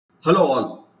Hello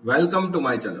all, welcome to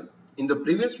my channel. In the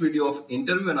previous video of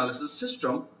interview analysis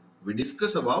system, we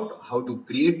discussed about how to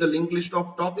create the linked list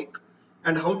of topic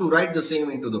and how to write the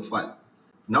same into the file.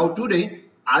 Now today,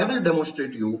 I will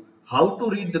demonstrate you how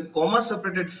to read the comma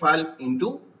separated file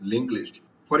into linked list.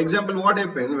 For example, what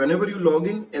happens whenever you log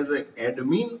in as an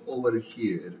admin over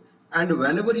here and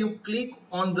whenever you click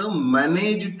on the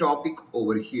manage topic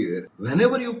over here,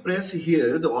 whenever you press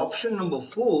here the option number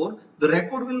 4, the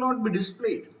record will not be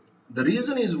displayed. The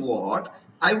reason is what?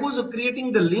 I was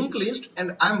creating the linked list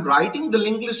and I'm writing the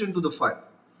linked list into the file.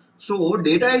 So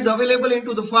data is available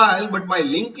into the file, but my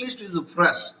linked list is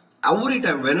fresh every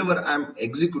time whenever I'm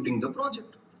executing the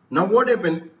project. Now what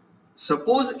happened?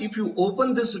 Suppose if you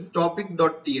open this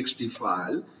topic.txt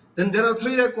file, then there are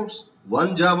 3 records,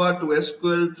 1 Java, 2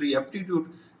 SQL, 3 aptitude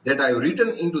that I've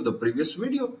written into the previous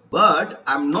video. But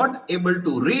I'm not able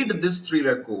to read this 3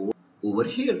 records over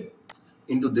here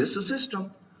into this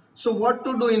system. So what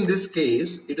to do in this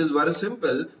case? It is very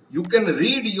simple. You can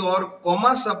read your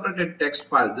comma separated text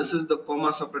file. This is the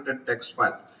comma separated text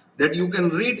file that you can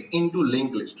read into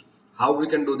linked list. How we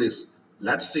can do this?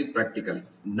 Let's see practically.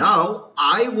 Now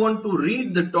I want to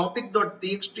read the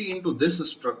topic.txt into this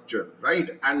structure, right?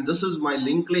 And this is my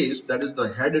linked list, that is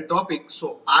the head topic.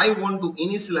 So I want to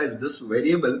initialize this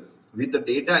variable with the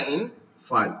data in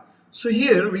file. So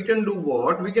here we can do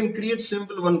what? We can create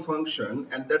simple one function,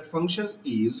 and that function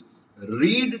is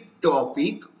read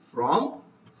topic from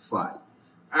file,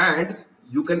 and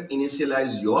you can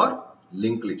initialize your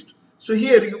linked list. So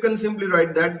here you can simply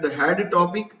write that the head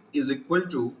topic is equal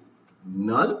to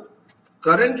null,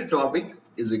 current topic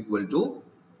is equal to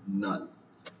null.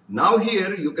 Now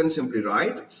here you can simply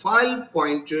write file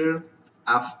pointer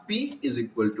fp is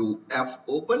equal to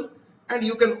fopen, and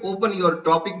you can open your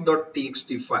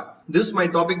topic.txt file. This my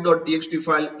topic.txt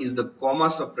file is the comma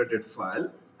separated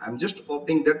file. I'm just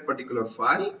opening that particular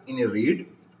file in a read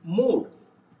mode.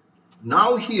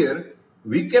 Now here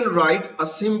we can write a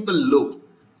simple loop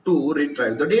to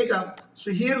retrieve the data.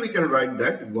 So here we can write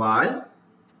that while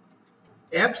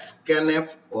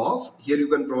fscanf of, here you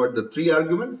can provide the 3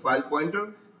 argument, file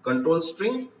pointer, control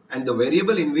string, and the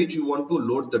variable in which you want to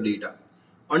load the data.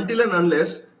 Until and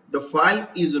unless the file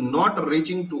is not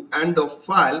reaching to end of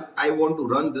file, I want to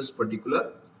run this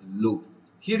particular loop.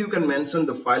 Here you can mention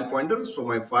the file pointer. So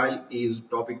my file is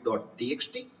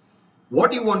topic.txt.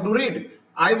 What you want to read?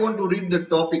 I want to read the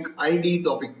topic ID,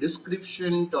 topic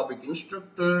description, topic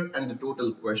instructor, and the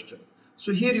total question.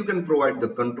 So here you can provide the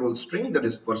control string, that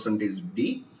is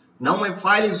 %d. Now my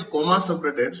file is comma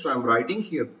separated, so I'm writing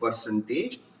here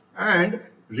percentage and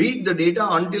read the data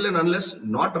until and unless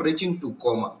not reaching to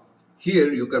comma.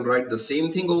 Here you can write the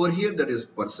same thing over here, that is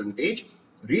percentage,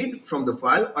 read from the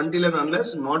file until and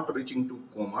unless not reaching to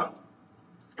comma.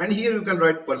 And here you can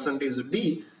write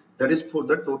 %d, that is for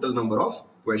the total number of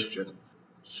question.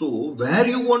 So where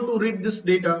you want to read this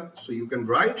data? So you can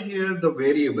write here the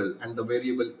variable, and the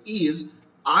variable is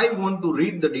I want to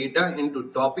read the data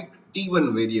into topic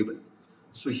t1 variable.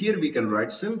 So here we can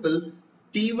write simple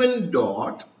t1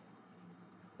 dot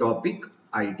topic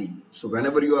ID. So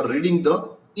whenever you are reading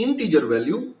the integer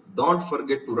value, don't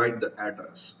forget to write the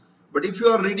address. But if you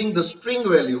are reading the string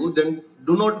value, then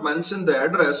do not mention the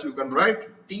address. You can write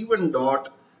t1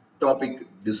 dot topic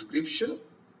description,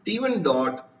 t1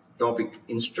 dot topic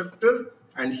instructor,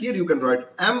 and here you can write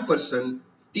ampersand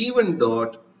t1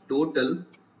 dot total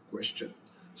question.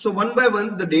 So one by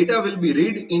one the data will be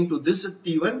read into this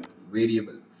t1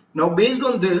 variable. Now based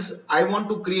on this, I want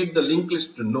to create the linked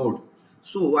list node.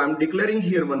 So I'm declaring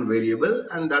here one variable,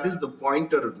 and that is the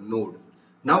pointer node.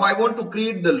 Now I want to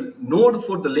create the node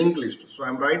for the linked list. So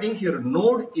I'm writing here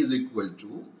node is equal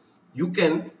to, you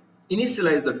can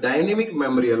initialize the dynamic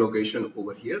memory allocation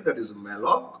over here, that is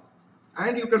malloc,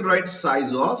 and you can write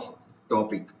size of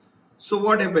topic. So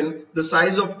what happened? The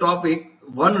size of topic,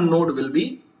 one node will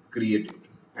be created,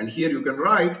 and here you can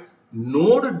write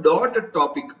node dot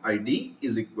topic ID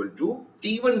is equal to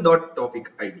t1 dot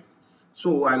topic ID.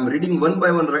 So I'm reading one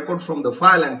by one record from the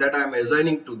file, and that I'm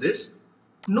assigning to this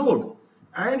node.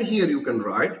 And here you can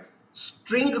write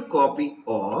string copy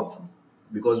of,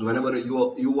 because whenever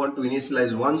you want to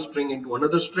initialize one string into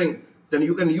another string, then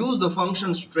you can use the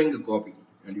function string copy,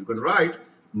 and you can write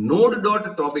node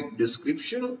dot topic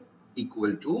description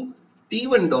equal to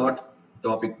t1 dot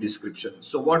topic description.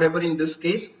 So whatever in this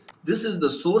case, this is the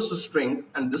source string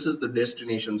and this is the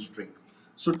destination string.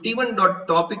 So t1 dot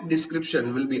topic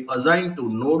description will be assigned to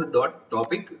node dot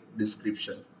topic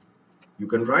description. You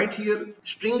can write here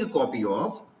string copy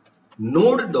of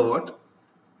node dot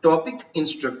topic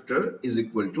instructor is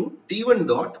equal to t1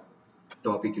 dot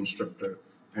topic instructor,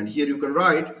 and here you can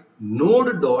write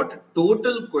node dot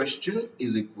total question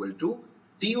is equal to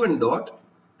T1 dot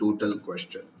total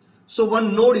question. So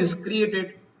one node is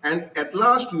created, and at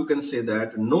last you can say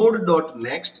that node dot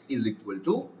next is equal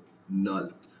to null.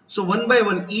 So one by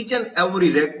one each and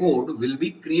every record will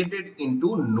be created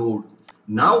into node.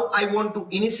 Now I want to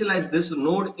initialize this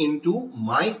node into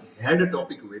my head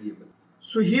topic variable.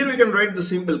 So here we can write the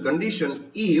simple condition: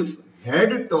 if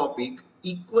head topic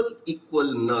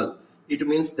equal null, it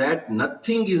means that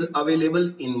nothing is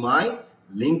available in my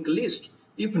linked list.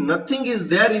 If nothing is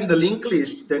there in the linked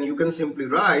list, then you can simply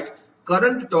write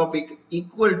current topic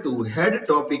equal to head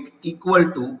topic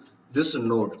equal to this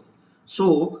node.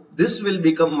 So this will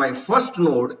become my first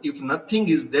node if nothing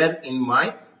is there in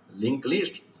my linked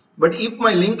list. But if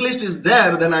my linked list is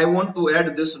there, then I want to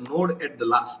add this node at the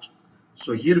last.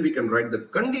 So here we can write the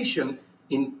condition: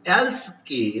 in else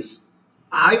case,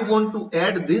 I want to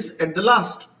add this at the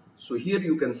last. So here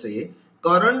you can say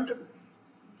current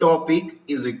topic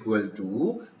is equal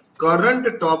to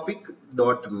current topic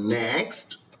dot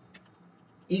next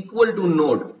equal to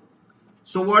node.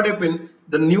 So what happened?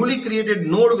 The newly created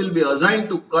node will be assigned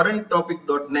to current topic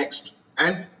dot next,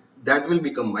 and that will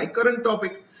become my current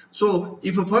topic. So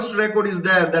if a first record is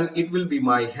there, then it will be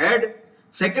my head.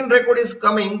 Second record is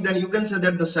coming, then you can say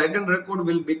that the second record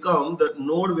will become, the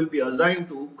node will be assigned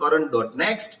to current dot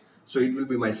next. So it will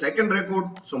be my second record.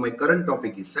 So my current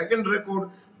topic is second record.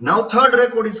 Now third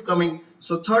record is coming.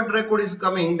 So third record is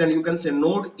coming, then you can say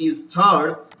node is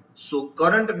third. So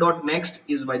current dot next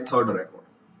is my third record,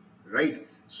 right?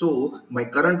 So my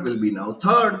current will be now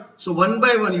third. So one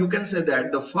by one you can say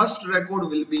that the first record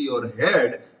will be your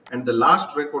head, and the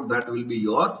last record, that will be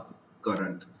your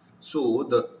current. So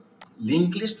the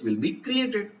linked list will be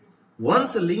created.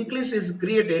 Once a linked list is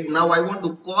created, now I want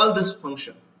to call this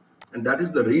function, and that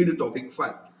is the read topic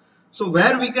file. So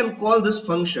where we can call this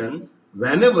function,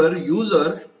 whenever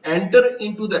user enter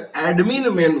into the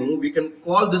admin menu, we can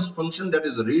call this function, that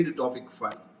is read topic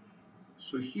file.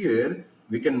 So here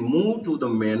we can move to the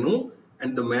menu,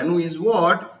 and the menu is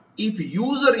what? If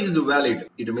user is valid,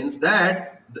 it means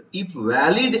that if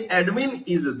valid admin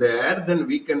is there, then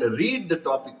we can read the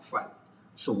topic file.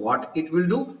 So what it will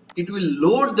do? It will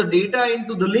load the data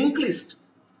into the linked list.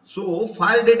 So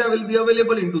file data will be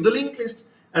available into the linked list,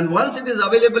 and once it is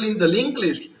available in the linked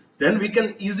list, then we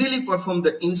can easily perform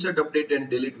the insert, update and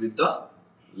delete with the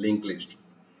linked list.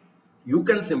 You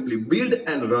can simply build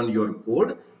and run your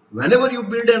code. Whenever you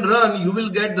build and run, you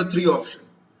will get the three options.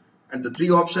 And the three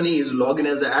options is login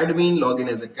as an admin, login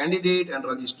as a candidate, and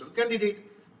register candidate.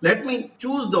 Let me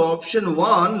choose the option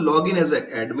 1, login as an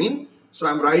admin. So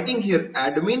I'm writing here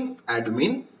admin,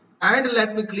 and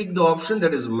let me click the option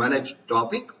that is manage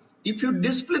topic. If you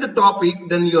display the topic,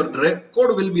 then your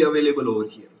record will be available over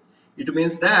here. It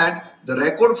means that the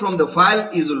record from the file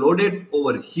is loaded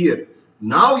over here.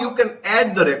 Now you can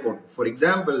add the record. For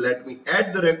example, let me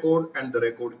add the record, and the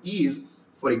record is,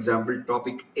 for example,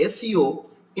 topic SEO,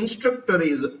 instructor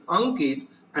is Ankit,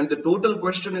 and the total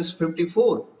question is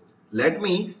 54. Let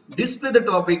me display the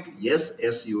topic. Yes,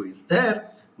 SEO is there.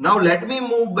 Now let me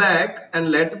move back and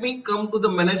let me come to the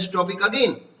manage topic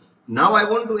again. Now I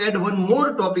want to add one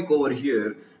more topic over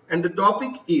here, and the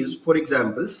topic is, for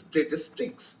example,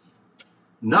 statistics.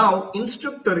 Now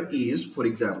instructor is, for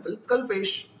example,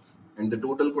 Kalpesh, and the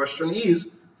total question is,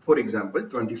 for example,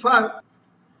 25.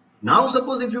 Now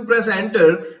suppose if you press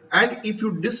enter, and if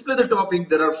you display the topic,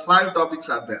 there are 5 topics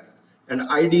are there, and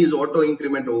ID is auto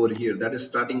increment over here, that is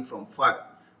starting from 5.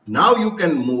 Now you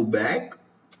can move back.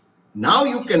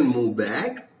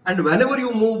 And whenever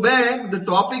you move back, the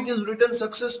topic is written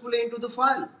successfully into the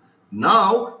file.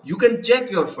 Now you can check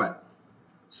your file.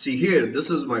 See here, this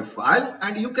is my file,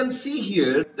 and you can see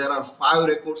here there are 5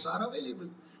 records are available.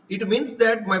 It means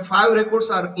that my 5 records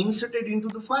are inserted into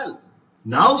the file.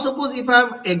 Now suppose if I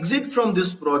am exit from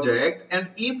this project,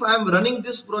 and if I am running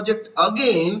this project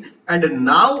again, and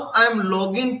now I am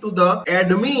logging to the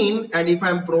admin, and if I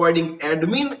am providing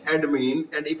admin,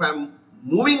 and if I am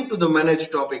moving to the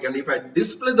manage topic, and if I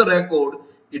display the record,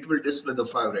 it will display the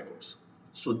 5 records.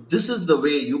 So this is the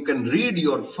way you can read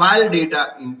your file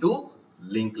data into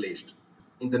linked list.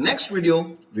 In the next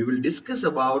video, we will discuss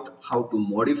about how to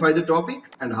modify the topic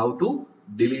and how to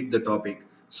delete the topic.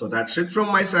 So that's it from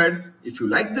my side. If you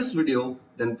like this video,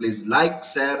 then please like,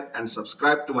 share and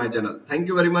subscribe to my channel. Thank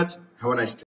you very much. Have a nice day.